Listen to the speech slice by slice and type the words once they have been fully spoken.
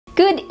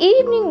Good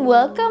evening,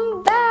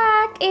 welcome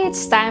back.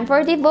 It's time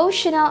for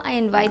devotional. I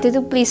invite you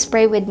to please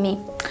pray with me.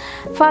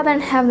 Father in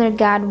heaven,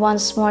 God,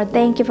 once more,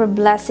 thank you for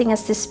blessing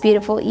us this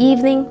beautiful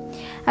evening.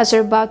 As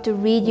we're about to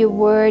read your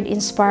word,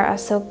 inspire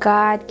us, oh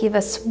God. Give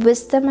us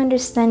wisdom,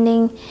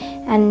 understanding,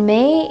 and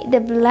may the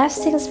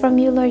blessings from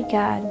you, Lord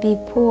God, be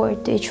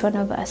poured to each one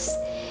of us.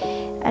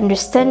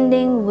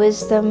 Understanding,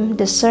 wisdom,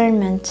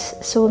 discernment,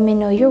 so we may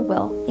know your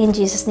will. In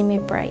Jesus' name we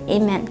pray.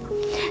 Amen.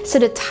 So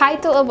the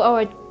title of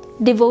our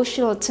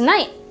devotional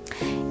tonight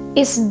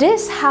is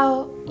this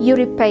how you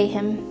repay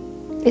him?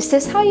 Is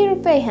this how you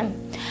repay him?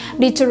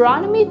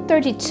 Deuteronomy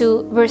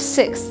 32 verse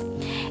 6.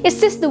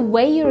 Is this the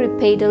way you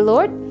repay the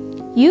Lord?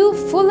 You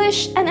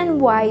foolish and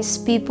unwise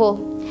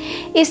people.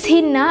 Is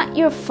he not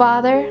your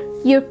father,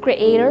 your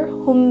creator,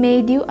 who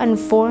made you and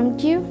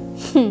formed you?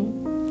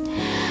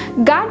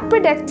 God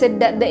predicted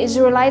that the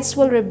Israelites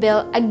will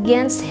rebel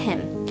against him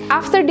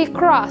after they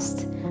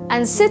crossed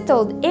and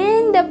settled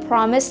in the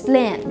promised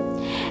land.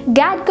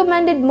 God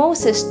commanded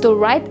Moses to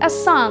write a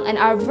song, and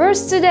our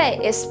verse today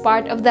is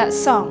part of that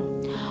song.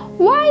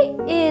 Why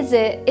is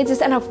it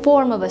is in a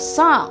form of a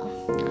song?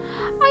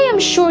 I am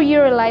sure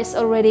you realize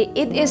already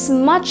it is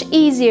much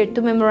easier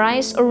to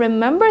memorize or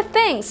remember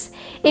things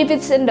if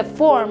it's in the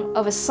form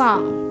of a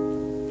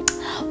song.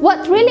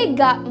 What really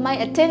got my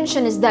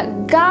attention is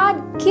that God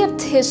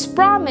kept his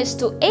promise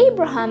to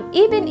Abraham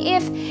even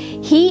if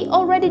he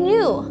already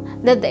knew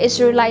that the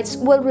Israelites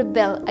will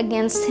rebel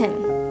against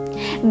him.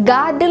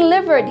 God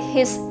delivered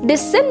his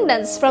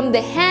descendants from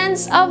the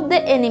hands of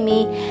the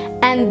enemy,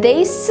 and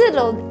they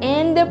settled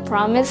in the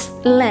promised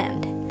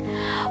land.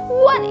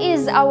 What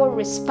is our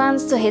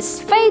response to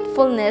his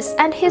faithfulness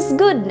and his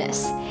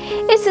goodness?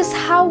 This is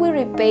how we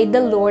repay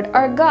the Lord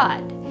our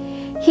God.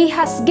 He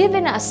has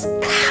given us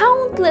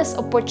countless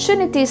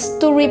opportunities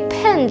to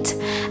repent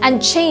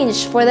and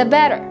change for the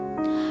better.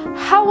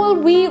 How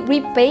will we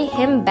repay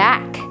him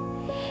back?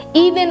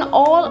 Even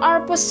all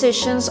our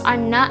possessions are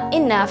not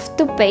enough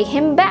to pay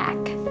him back.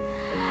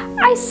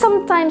 I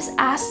sometimes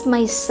ask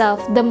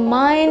myself the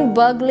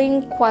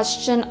mind-boggling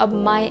question of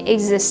my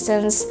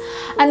existence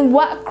and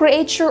what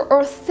creature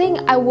or thing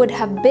I would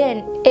have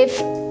been if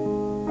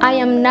I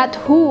am not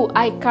who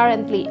I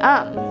currently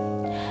am.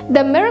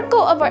 The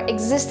miracle of our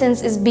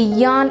existence is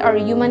beyond our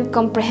human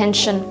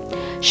comprehension.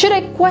 Should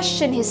I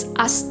question his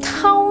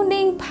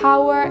astounding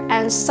power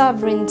and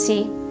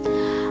sovereignty?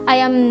 I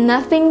am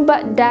nothing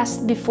but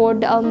dust before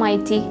the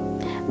Almighty,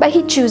 but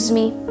he chose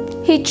me.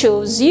 He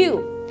chose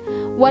you.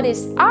 What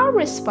is our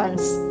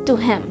response to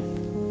him?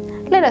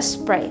 Let us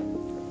pray.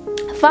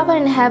 Father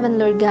in heaven,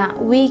 Lord God,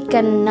 we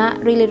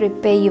cannot really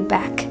repay you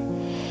back.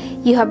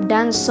 You have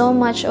done so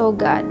much, oh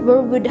God.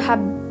 Where would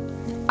have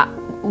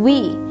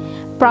we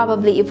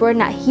probably if we're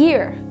not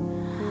here?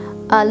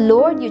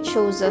 Lord, you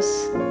chose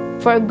us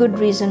for a good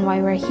reason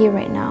why we're here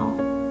right now.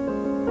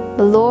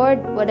 But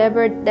Lord,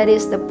 whatever that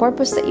is the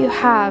purpose that you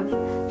have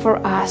for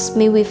us,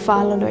 may we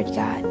follow, Lord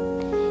God.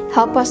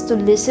 Help us to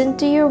listen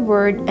to your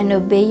word and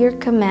obey your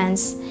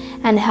commands,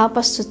 and help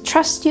us to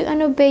trust you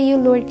and obey you,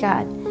 Lord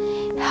God.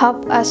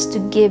 Help us to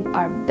give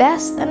our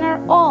best and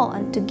our all,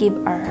 and to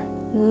give our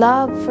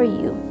love for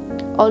you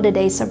all the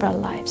days of our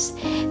lives.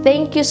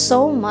 Thank you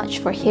so much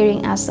for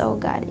hearing us, oh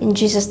God. In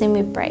Jesus' name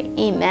we pray.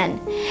 Amen.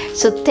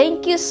 So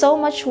thank you so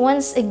much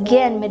once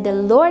again. May the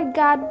Lord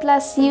God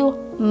bless you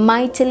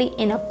mightily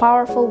in a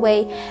powerful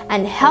way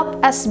and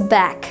help us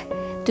back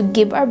to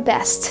give our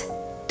best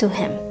to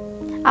him.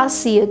 I'll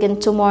see you again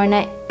tomorrow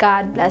night.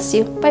 God bless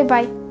you.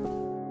 Bye-bye.